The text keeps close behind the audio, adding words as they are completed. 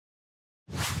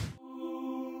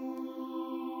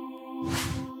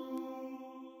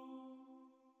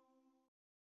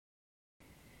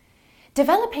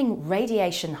Developing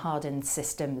radiation-hardened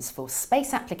systems for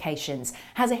space applications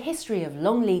has a history of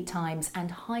long lead times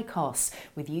and high costs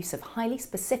with use of highly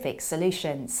specific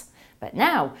solutions. But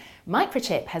now,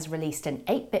 Microchip has released an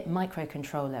 8-bit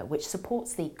microcontroller which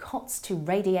supports the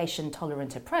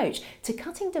COTS-to-Radiation-Tolerant approach to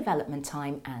cutting development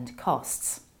time and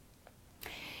costs.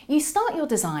 You start your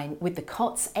design with the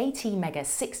COTS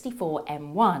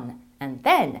AT-Mega64M1, and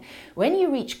then, when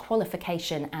you reach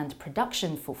qualification and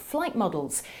production for flight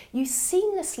models, you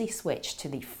seamlessly switch to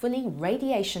the fully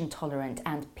radiation-tolerant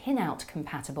and pin-out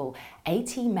compatible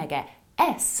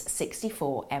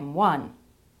AT-Mega-S64M1.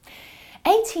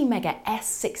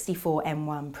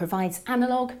 AT-Mega-S64M1 provides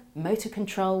analog, motor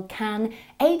control, CAN,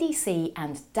 ADC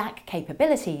and DAC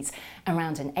capabilities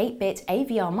around an 8-bit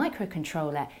AVR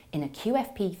microcontroller in a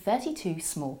QFP32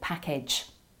 small package.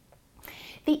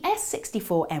 The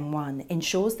S64M1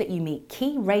 ensures that you meet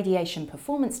key radiation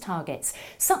performance targets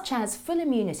such as full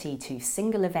immunity to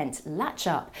single event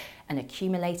latch-up, an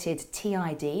accumulated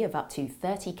TID of up to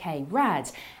 30K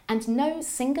rad, and no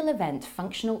single event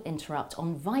functional interrupt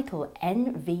on vital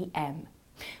NVM.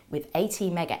 With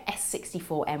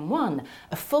AT-Mega-S64M1,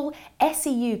 a full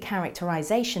SEU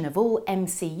characterization of all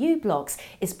MCU blocks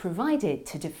is provided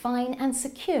to define and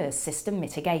secure system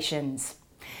mitigations.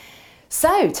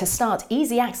 So, to start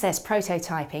easy access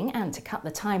prototyping and to cut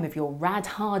the time of your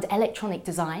rad-hard electronic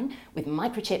design with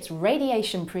Microchip's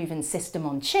radiation-proven system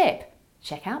on chip,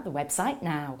 check out the website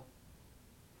now.